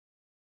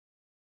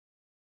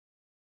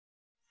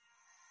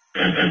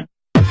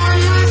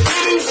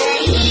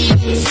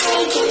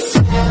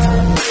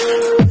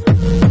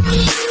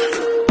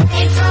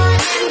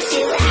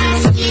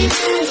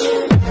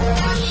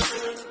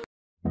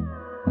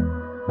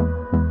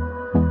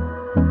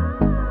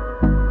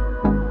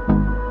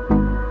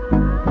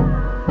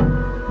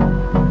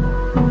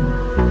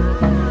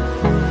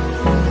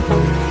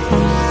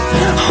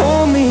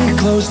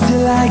Close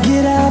till I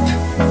get up.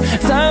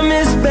 Time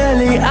is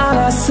barely on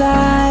our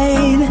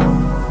side.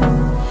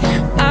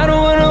 I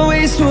don't wanna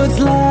waste what's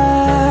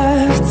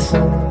left.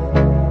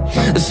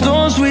 The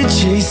storms we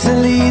chase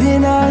are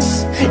leading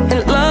us,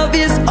 and love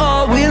is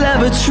all we'll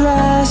ever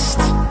trust.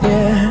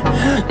 Yeah,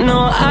 no,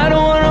 I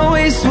don't wanna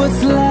waste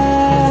what's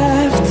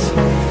left.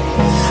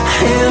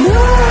 And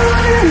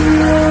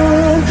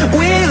on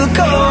we'll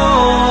go,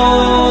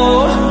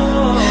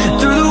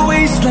 through the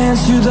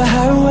wastelands, through the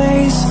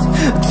highways,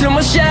 till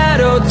my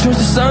shadow turns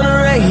to sun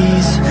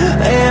rays.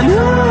 And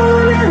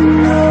on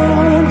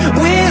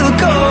we'll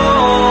go,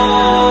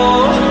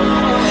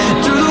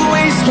 through the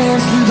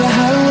wastelands, through the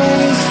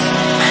highways,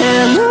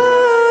 and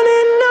on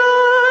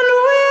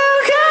we'll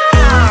go.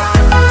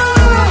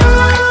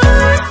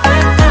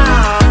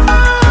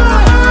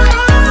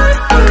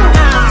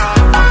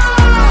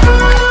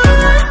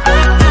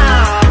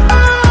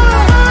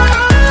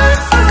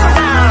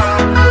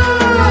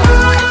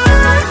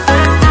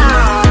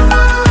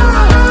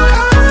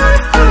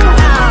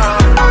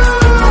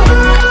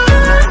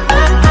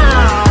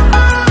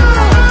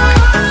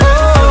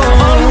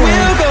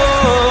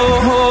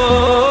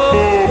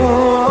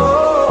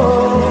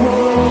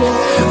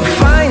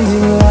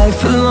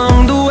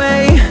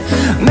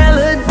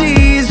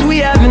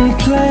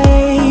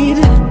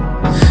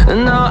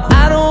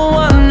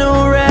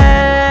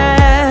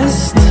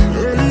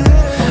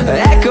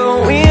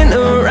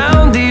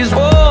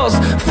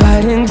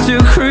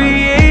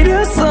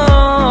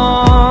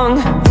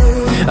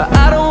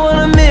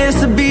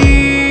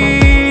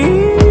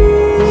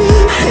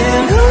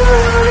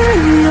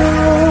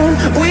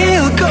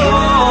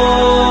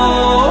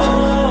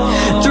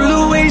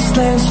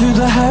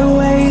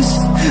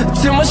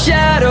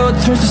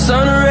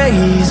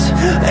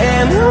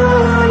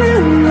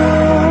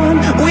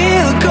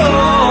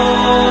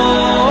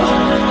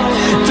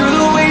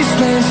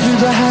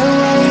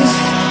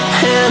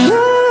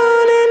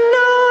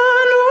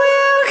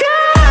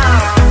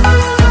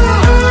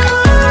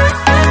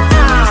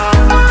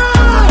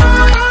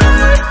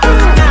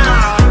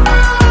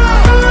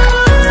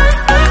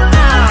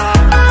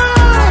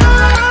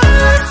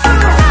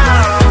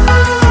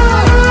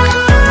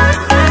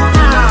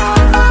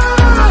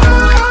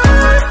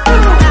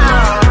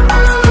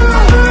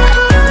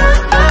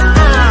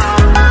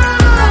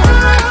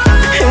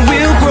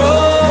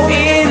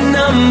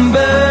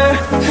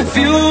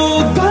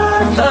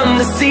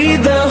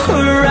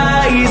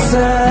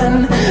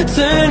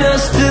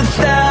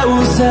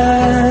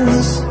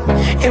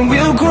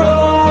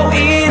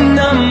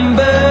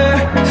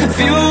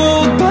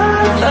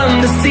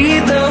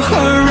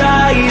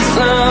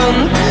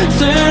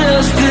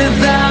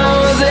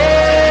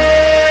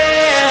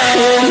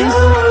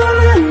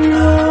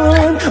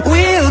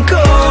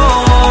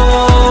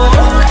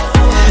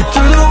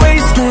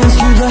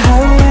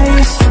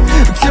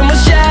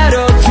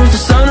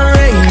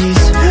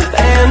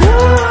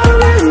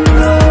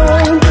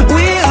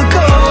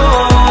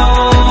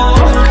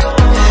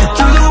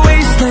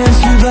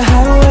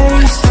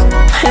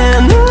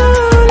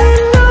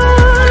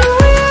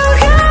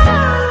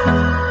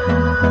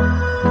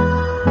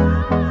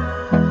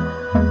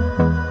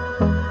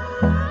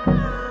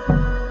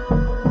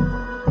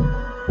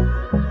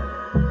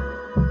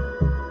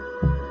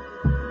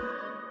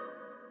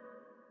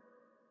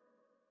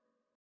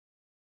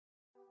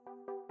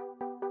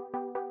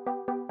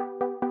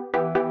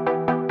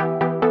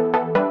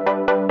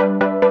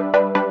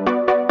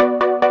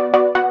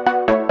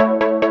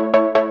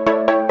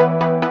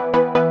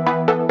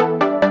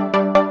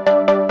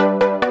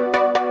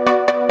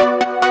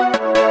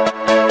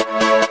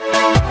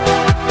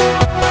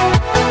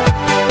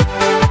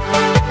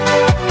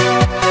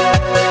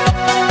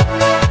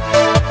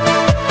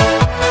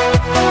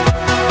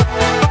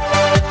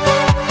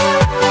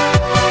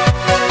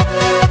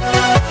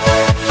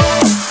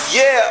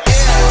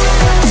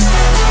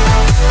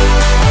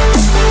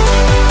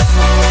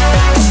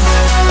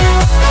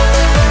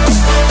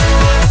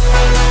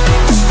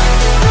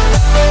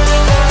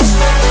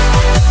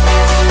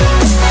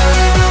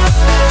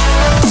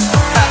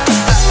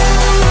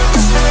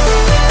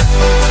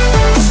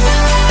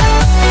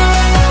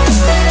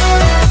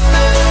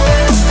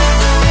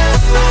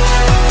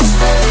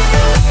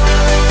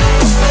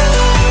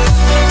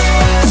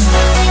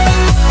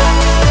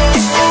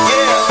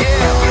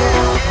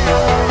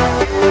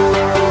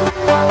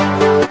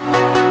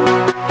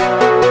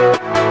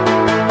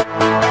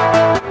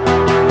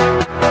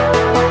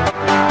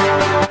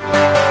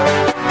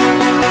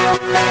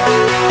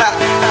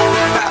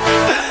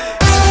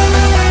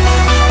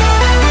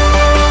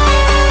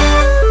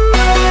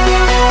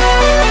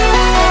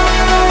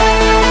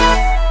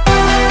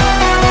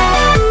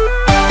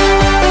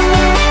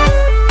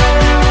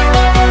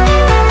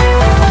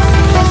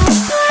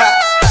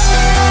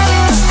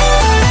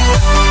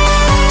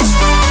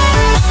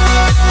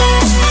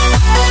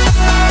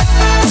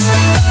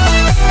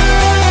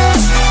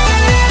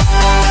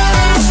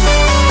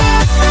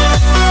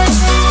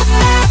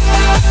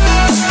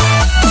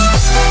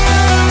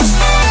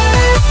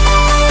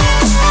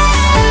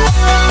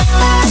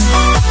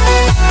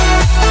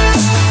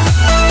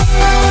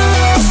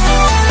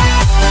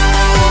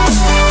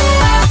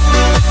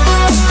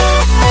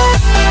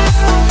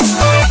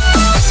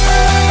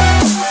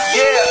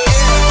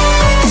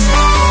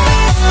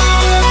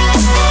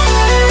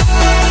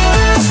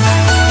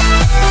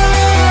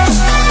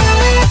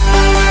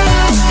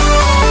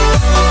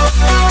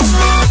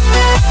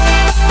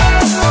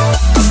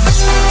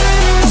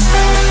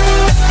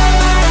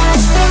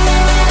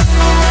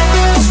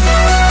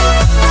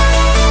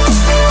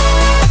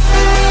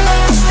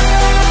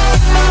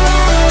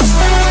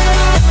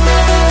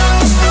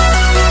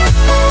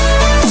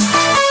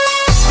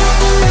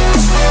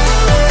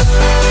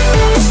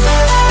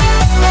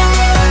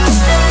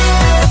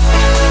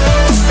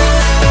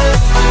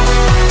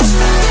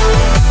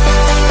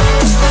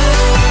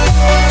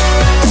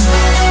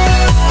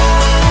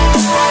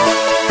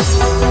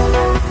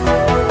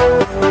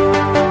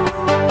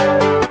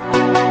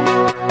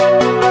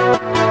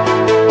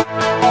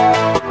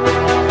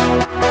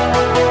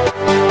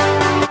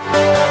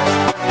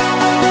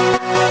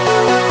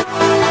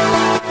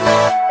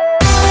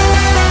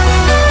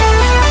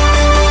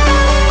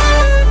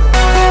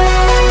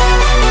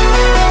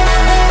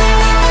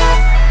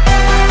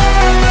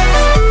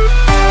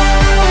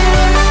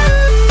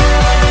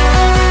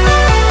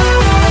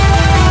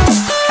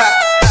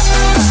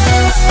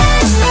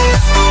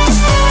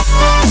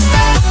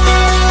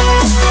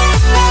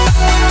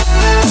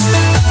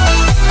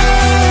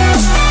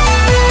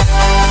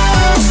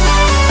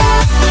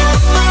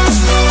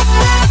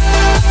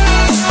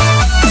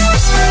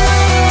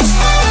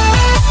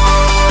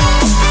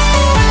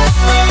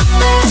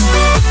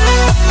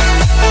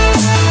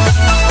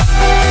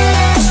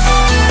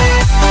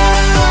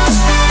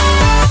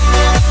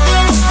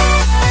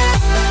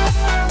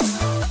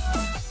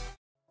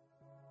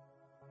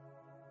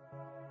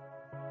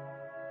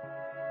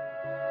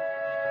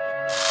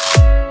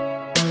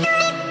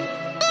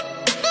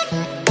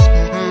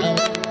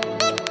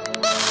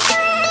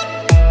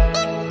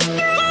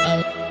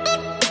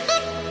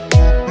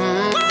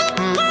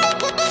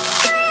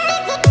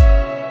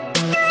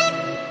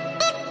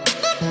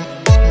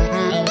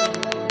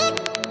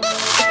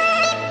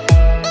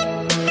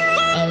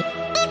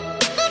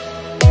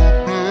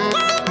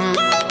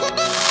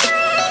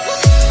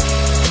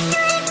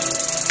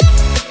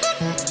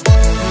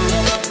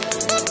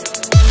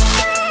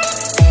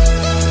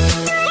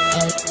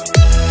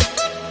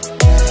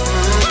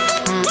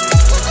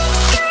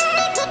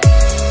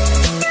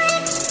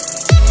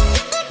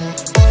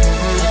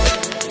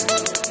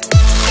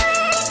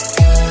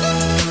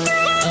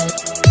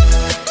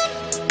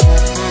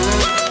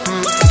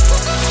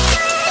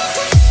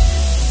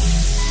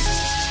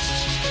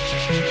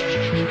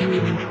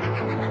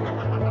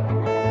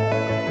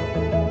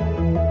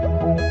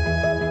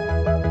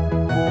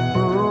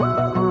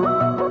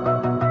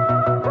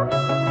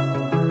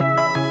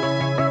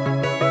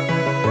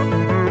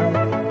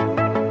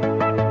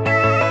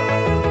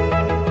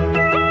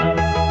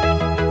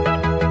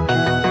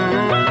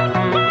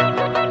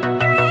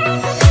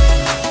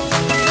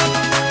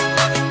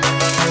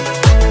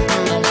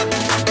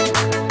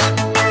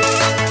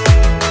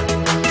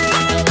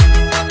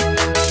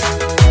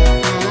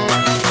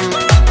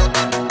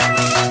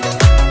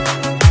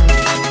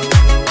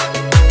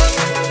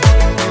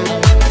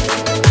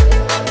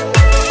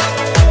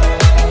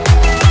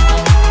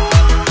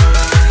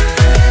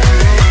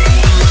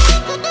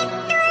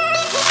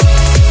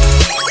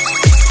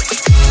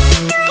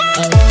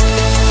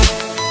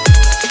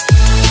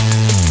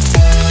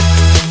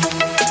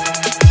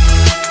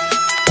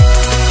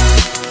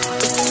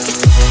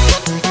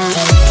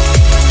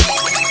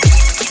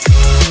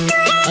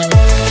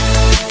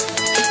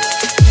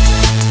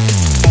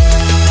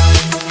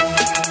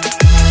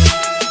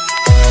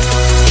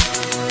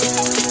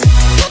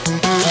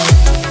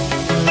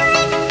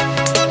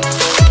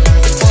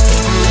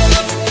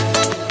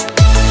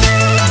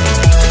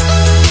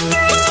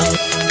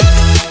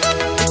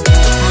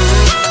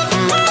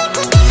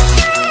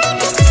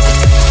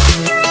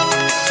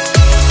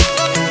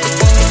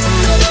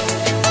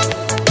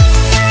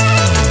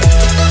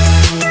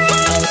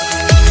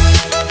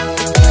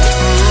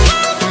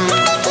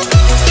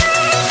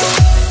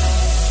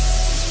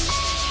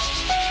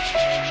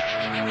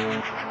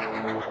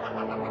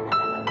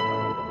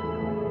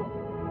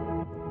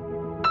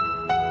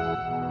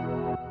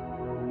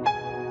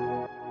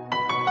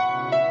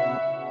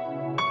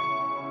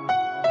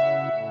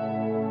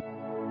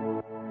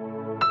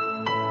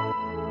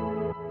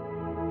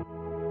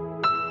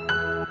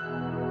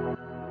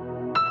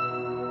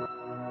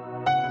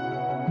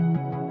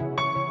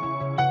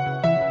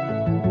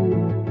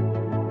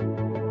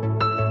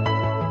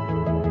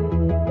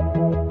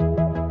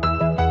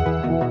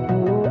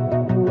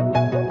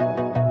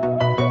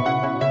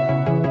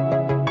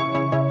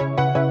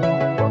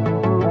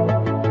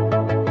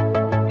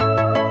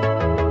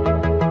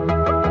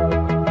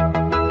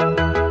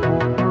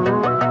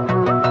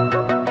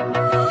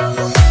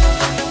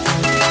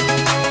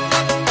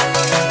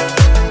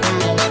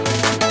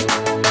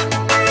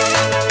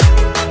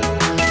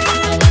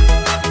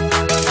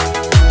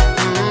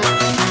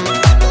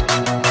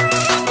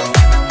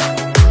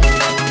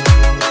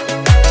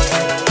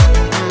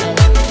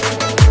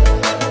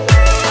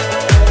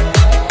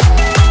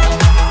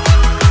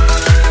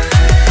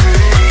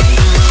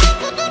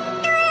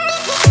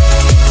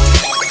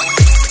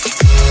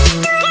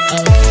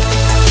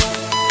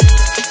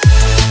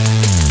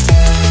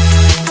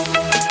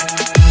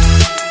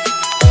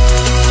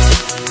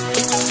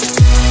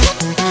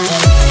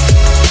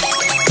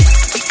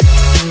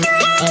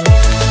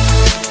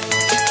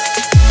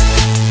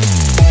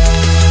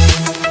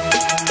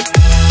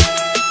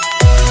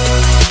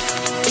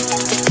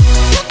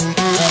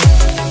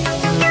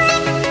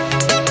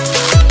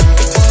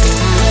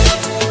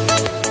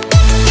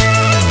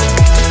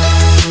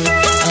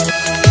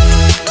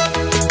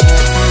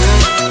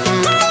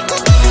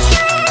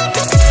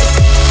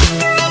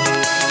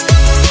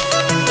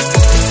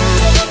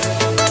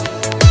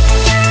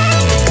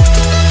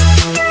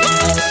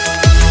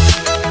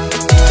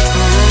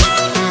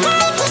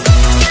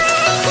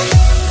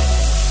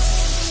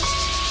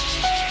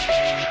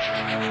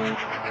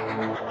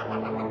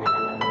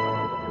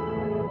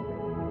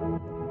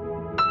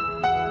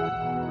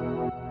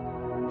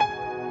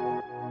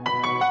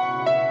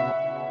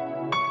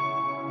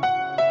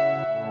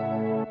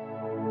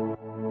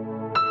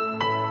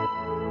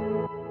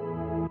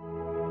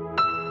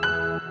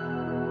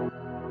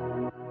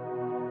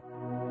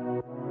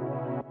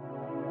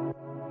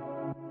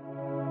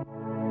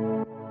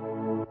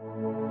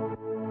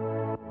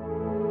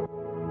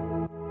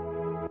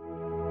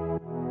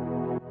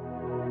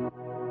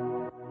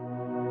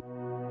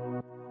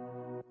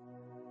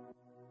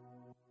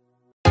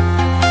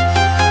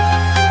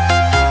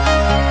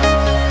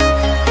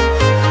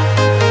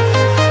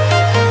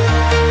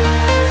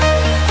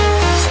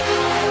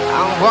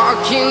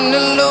 Walking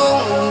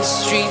alone, the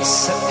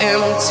streets are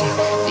empty.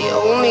 The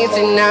only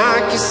thing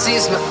I can see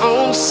is my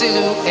own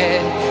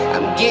silhouette.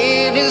 I'm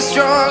getting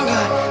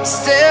stronger,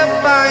 step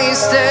by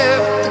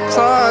step. The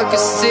clock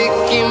is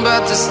ticking,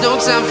 but there's no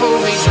time for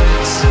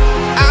regrets.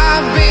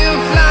 I've been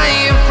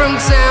flying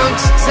from town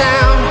to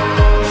town,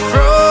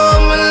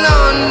 from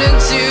London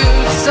to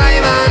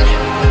Taiwan.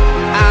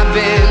 I've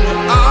been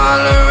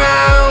all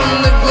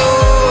around the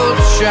globe,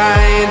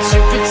 trying to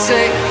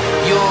protect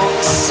your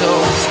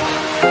soul.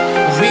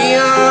 We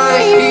are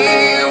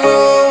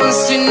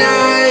heroes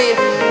tonight.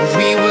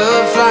 We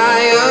will fly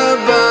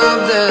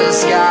above the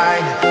sky.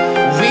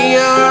 We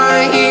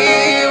are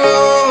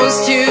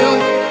heroes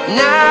tonight.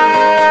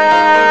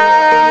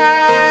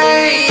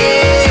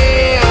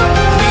 Yeah.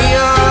 We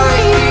are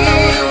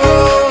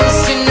heroes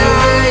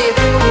tonight.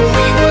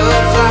 We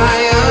will fly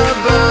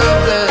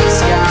above the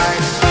sky.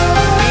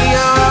 We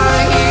are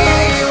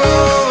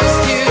heroes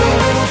tonight.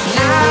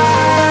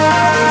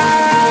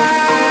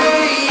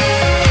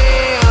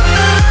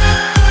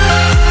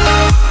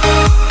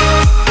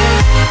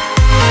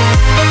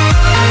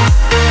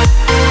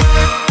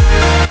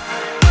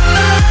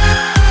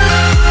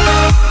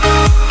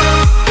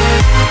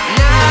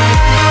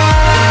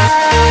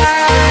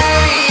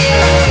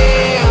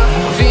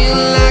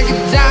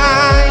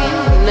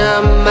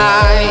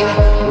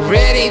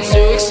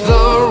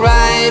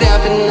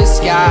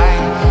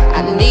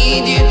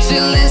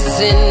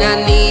 I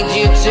need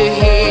you to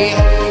hear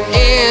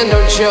and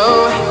don't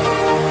show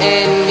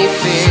any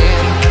fear.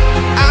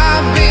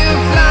 I've been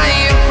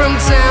flying from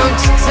town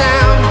to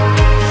town,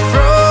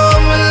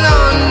 from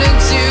London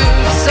to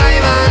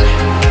Taiwan.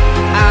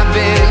 I've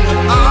been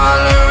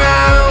all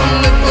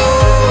around the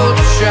globe,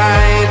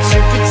 trying to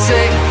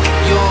protect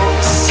your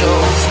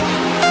soul.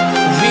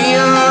 We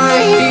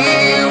are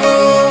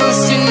heroes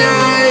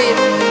tonight.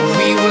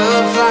 We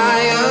will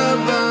fly up.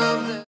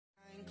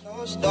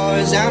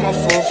 Stars, I'm a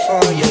fool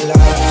for your love.